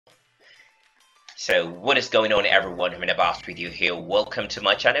So what is going on, everyone? I'm Abbas with you here. Welcome to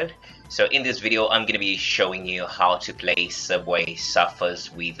my channel. So in this video I'm going to be showing you how to play Subway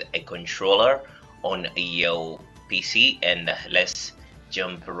Surfers with a controller on your PC, and let's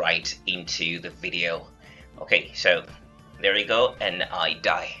jump right into the video. Okay, so there we go, and I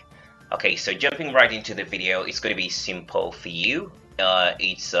die. Okay, so jumping right into the video, it's going to be simple for you.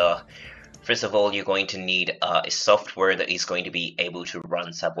 First of all, you're going to need a software that is going to be able to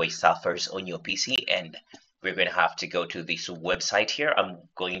run Subway Surfers on your PC, and we're going to have to go to this website here. I'm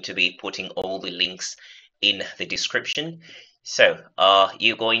going to be putting all the links in the description. So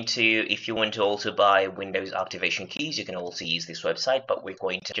you're going to, if you want to also buy Windows activation keys, you can also use this website, but we're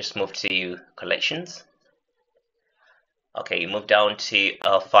going to just move to collections. Okay, move down to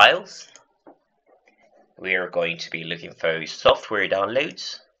files. We're going to be looking for software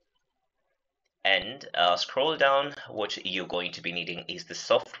downloads. And scroll down. What you're going to be needing is the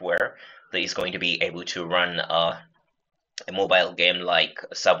software that is going to be able to run a mobile game like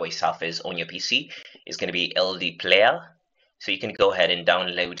Subway Surfers on your PC. It's going to be LD Player, so you can go ahead and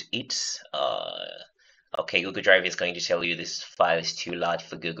download it. Okay, Google Drive is going to tell you this file is too large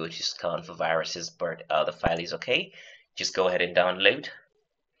for Google to scan for viruses, but the file is okay. Just go ahead and download.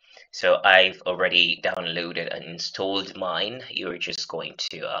 So I've already downloaded and installed mine. You're just going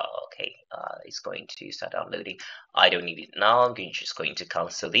to it's going to start downloading. I don't need it now. I'm just going to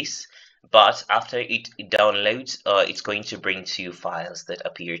cancel this. But after it downloads, it's going to bring two files that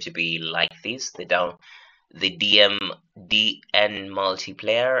appear to be like this. The DN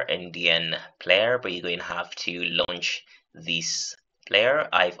multiplayer and DN player, but you're going to have to launch this player.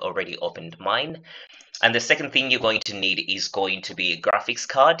 I've already opened mine. And the second thing you're going to need is going to be a graphics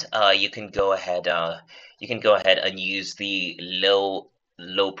card. You can go ahead and use the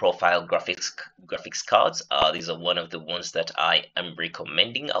low profile graphics cards. These are one of the ones that I am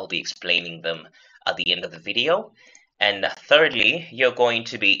recommending. I'll be explaining them at the end of the video. And thirdly, you're going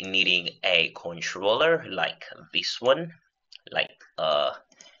to be needing a controller like this one, like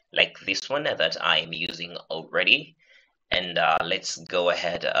this one that I am using already. And let's go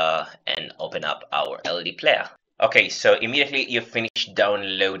ahead and open up our LD player. Okay, so immediately you finish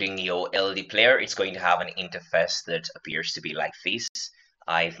downloading your LD player, it's going to have an interface that appears to be like this.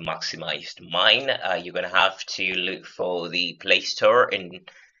 I've maximized mine. You're going to have to look for the Play Store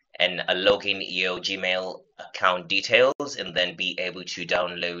and log in your Gmail account details, and then be able to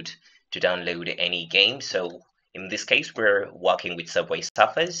download any game. So in this case, we're working with Subway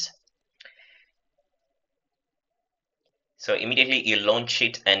Surfers. So immediately you launch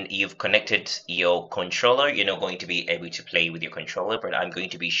it and you've connected your controller. You're not going to be able to play with your controller, but I'm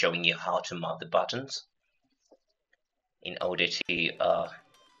going to be showing you how to mount the buttons in order to be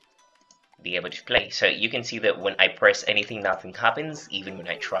able to play. So you can see that when I press anything, nothing happens, even when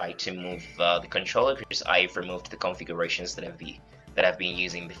I try to move the controller, because I've removed the configurations that I've been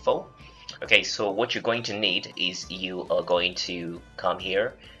using before. Okay, so what you're going to need is you are going to come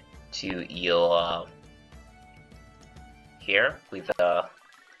here to your here with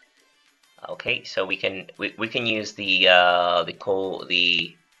okay, so we can use the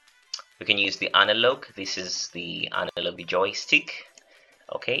we can use the analog. This is the analog joystick.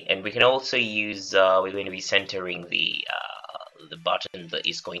 Okay, and we can also use we're going to be centering the button that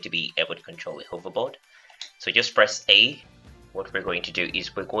is going to be able to control the hoverboard. So just press A. What we're going to do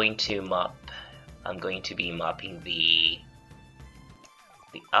is we're going to map. I'm going to be mapping the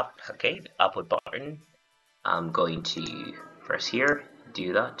up. Okay, the upward button. I'm going to press here,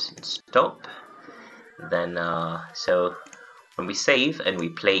 do that, stop. Then so when we save and we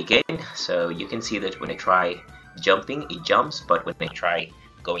play again, so you can see that when I try jumping, it jumps, but when I try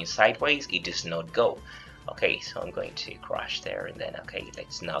going sideways, it does not go. Okay, so I'm going to crash there, and then okay,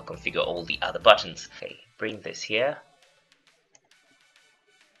 let's now configure all the other buttons. Okay, bring this here,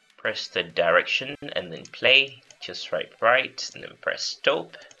 press the direction and then play, just swipe right and then press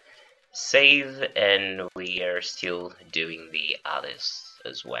stop. Save, and we are still doing the others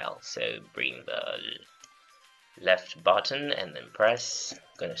as well. So bring the left button and then press. I'm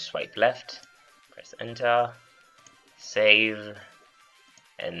gonna swipe left, press enter, save,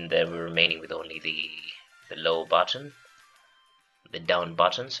 and then we're remaining with only the low button, the down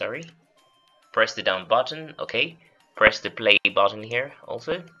button. Sorry, press the down button. Okay, press the play button here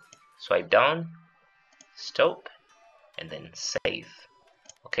also. Swipe down, stop, and then save.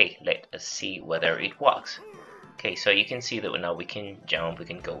 Okay, let us see whether it works. Okay, so you can see that now we can jump, we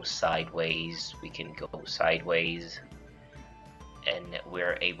can go sideways, and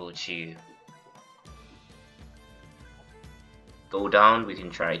we're able to go down. We can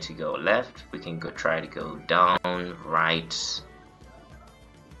try to go left, we can try to go down, right,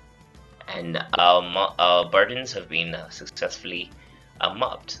 and our buttons have been successfully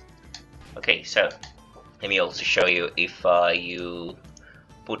mapped. Okay, so let me also show you if you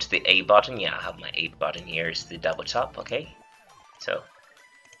put the A button. Yeah, I have my A button here. Is the double tap. Okay, so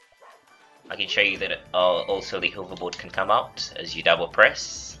I can show you that also the hoverboard can come out as you double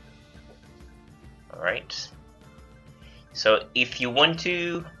press. Alright, so if you want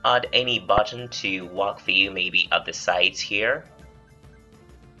to add any button to work for you, maybe at the sides here.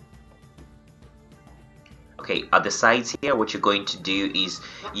 Okay, at the sides here, what you're going to do is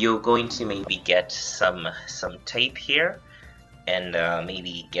you're going to maybe get some tape here, and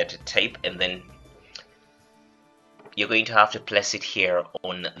maybe get a tape, and then you're going to have to place it here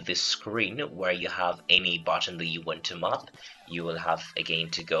on the screen where you have any button that you want to map. You will have again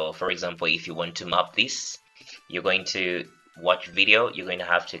to go, for example, if you want to map this, you're going to watch video, you're going to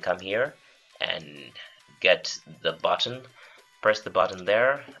have to come here and get the button, press the button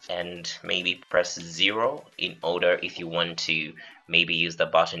there, and maybe press 0 in order if you want to maybe use the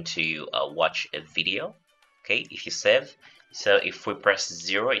button to watch a video. Okay, if you save, so if we press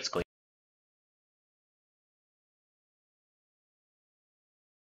 0, it's going to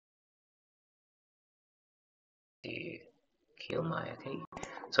kill my, okay,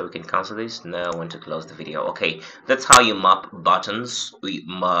 so we can cancel this. Now I want to close the video. Okay, that's how you map buttons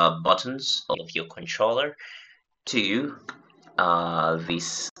of your controller to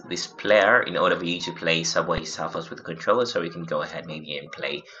this player in order for you to play Subway Surfers with the controller. So we can go ahead maybe and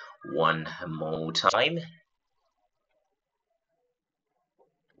play one more time.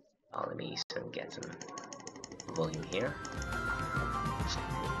 Let me get some volume here.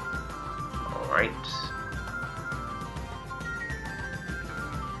 Alright.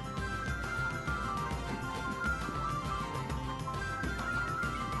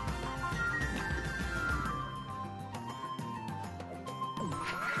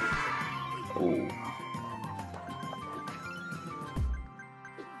 Ooh.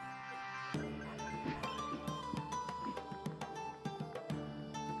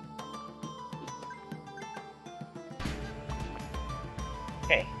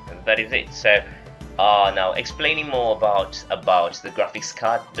 Okay, and that is it. So now explaining more about the graphics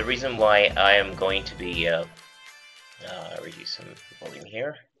card. The reason why I am going to be reduce some volume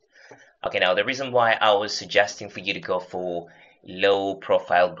here. Okay, now the reason why I was suggesting for you to go for low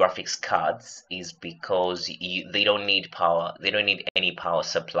profile graphics cards is because they don't need power. They don't need any power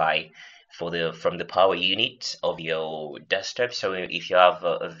supply from the power unit of your desktop. So if you have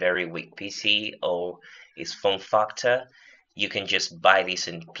a very weak PC or its form factor, you can just buy this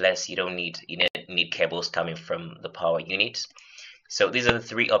in place. You don't need need cables coming from the power unit. So these are the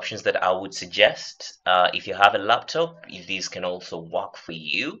three options that I would suggest. If you have a laptop, these can also work for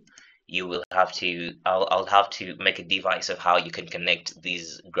you. You will have to, I'll have to make a device of how you can connect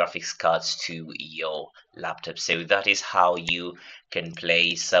these graphics cards to your laptop. So that is how you can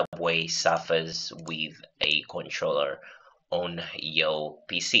play Subway Surfers with a controller on your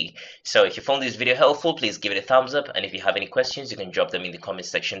PC. So if you found this video helpful, please give it a thumbs up, and if you have any questions, you can drop them in the comment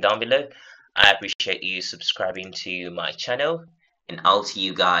section down below. I appreciate you subscribing to my channel, and I'll see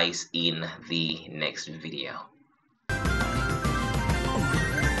you guys in the next video.